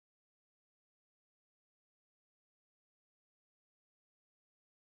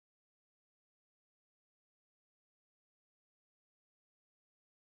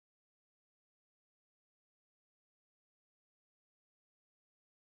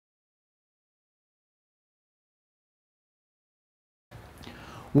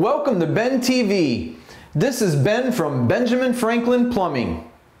Welcome to Ben TV. This is Ben from Benjamin Franklin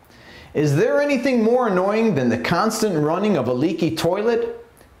Plumbing. Is there anything more annoying than the constant running of a leaky toilet?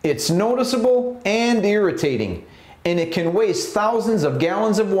 It's noticeable and irritating, and it can waste thousands of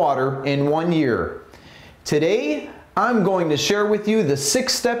gallons of water in 1 year. Today, I'm going to share with you the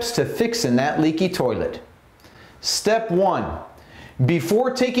 6 steps to fixing that leaky toilet. Step 1.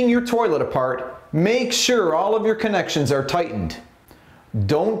 Before taking your toilet apart, make sure all of your connections are tightened.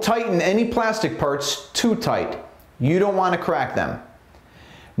 Don't tighten any plastic parts too tight. You don't want to crack them.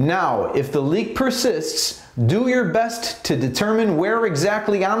 Now, if the leak persists, do your best to determine where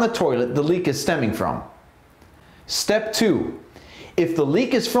exactly on the toilet the leak is stemming from. Step 2. If the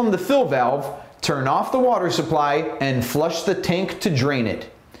leak is from the fill valve, turn off the water supply and flush the tank to drain it.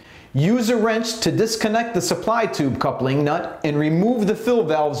 Use a wrench to disconnect the supply tube coupling nut and remove the fill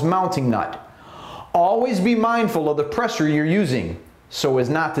valve's mounting nut. Always be mindful of the pressure you're using, so as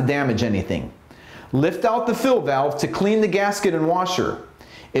not to damage anything. Lift out the fill valve to clean the gasket and washer.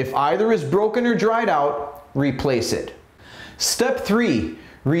 If either is broken or dried out, replace it. Step 3.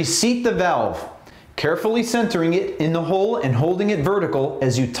 Reseat the valve, carefully centering it in the hole and holding it vertical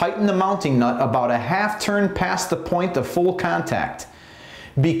as you tighten the mounting nut about a half turn past the point of full contact.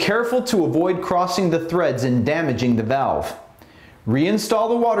 Be careful to avoid crossing the threads and damaging the valve. Reinstall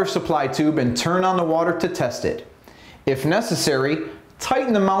the water supply tube and turn on the water to test it. If necessary,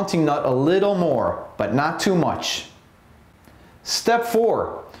 tighten the mounting nut a little more, but not too much. Step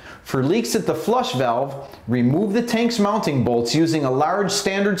 4. For leaks at the flush valve, remove the tank's mounting bolts using a large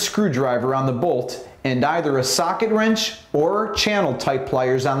standard screwdriver on the bolt and either a socket wrench or channel type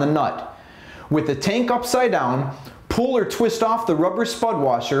pliers on the nut. With the tank upside down, pull or twist off the rubber spud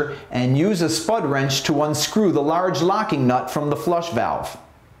washer and use a spud wrench to unscrew the large locking nut from the flush valve.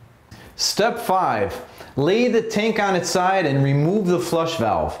 Step 5. Lay the tank on its side and remove the flush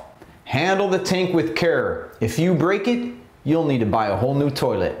valve. Handle the tank with care. If you break it, you'll need to buy a whole new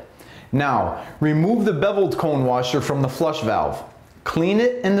toilet. Now, remove the beveled cone washer from the flush valve. Clean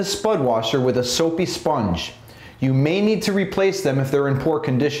it and the spud washer with a soapy sponge. You may need to replace them if they're in poor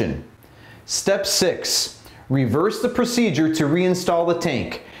condition. Step 6. Reverse the procedure to reinstall the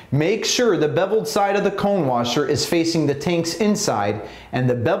tank. Make sure the beveled side of the cone washer is facing the tank's inside and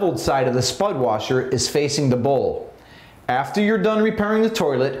the beveled side of the spud washer is facing the bowl. After you're done repairing the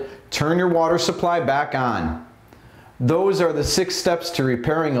toilet, turn your water supply back on. Those are the 6 steps to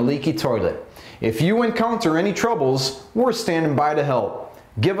repairing a leaky toilet. If you encounter any troubles, we're standing by to help.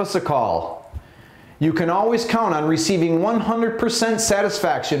 Give us a call. You can always count on receiving 100%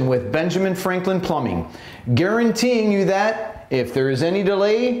 satisfaction with Benjamin Franklin Plumbing, guaranteeing you that if there is any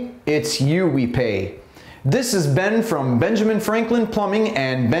delay, it's you we pay. This is Ben from Benjamin Franklin Plumbing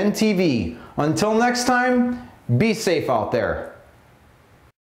and Ben TV. Until next time, be safe out there.